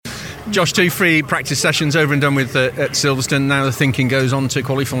Josh, 2 free practice sessions over and done with at Silverstone. Now the thinking goes on to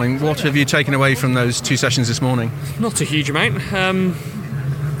qualifying. What have you taken away from those 2 sessions this morning? Not a huge amount.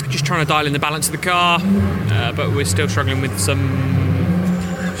 Just trying to dial in the balance of the car, but we're still struggling with some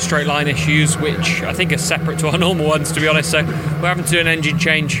straight line issues, which I think are separate to our normal ones, to be honest. So we're having to do an engine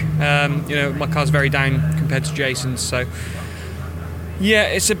change. My car's very down compared to Jason's, so yeah,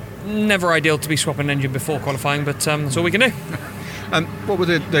 it's never ideal to be swapping an engine before qualifying, but that's all we can do. What were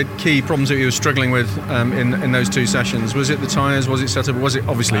the key problems that you were struggling with in those 2 sessions? Was it the tyres? Was it setup? Was it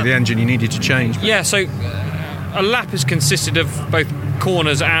obviously the engine you needed to change? Yeah, so a lap has consisted of both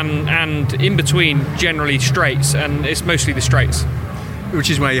corners and in between generally straights, and it's mostly the straights. Which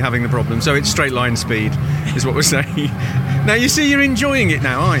is where you're having the problem. So it's straight line speed is what we're saying. Now you see you're enjoying it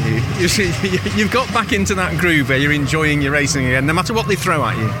now, aren't you? You see, you've got back into that groove where you're enjoying your racing again, no matter what they throw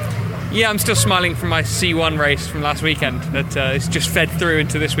at you. Yeah, I'm still smiling from my C1 race from last weekend that it's just fed through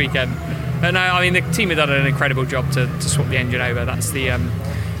into this weekend. And I mean, the team have done an incredible job to swap the engine over. That's the,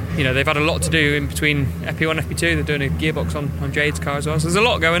 they've had a lot to do in between FP1 and FP2. They're doing a gearbox on Jade's car as well. So there's a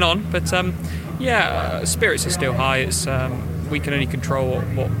lot going on. But spirits are still high. It's we can only control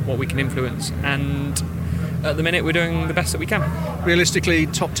what we can influence. And at the minute, we're doing the best that we can. Realistically,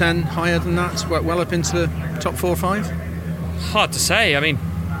 top 10, higher than that? Well up into the top 4 or 5? Hard to say. I mean,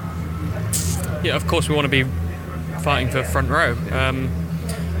 yeah, of course we want to be fighting for front row.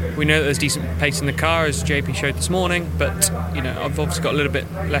 We know that there's decent pace in the car, as JP showed this morning, but I've obviously got a little bit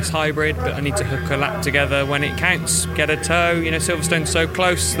less hybrid, but I need to hook a lap together when it counts, get a tow. Silverstone's so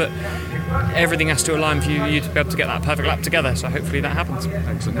close that everything has to align for you to be able to get that perfect lap together, so hopefully that happens.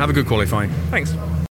 Excellent. Have a good qualifying. Thanks.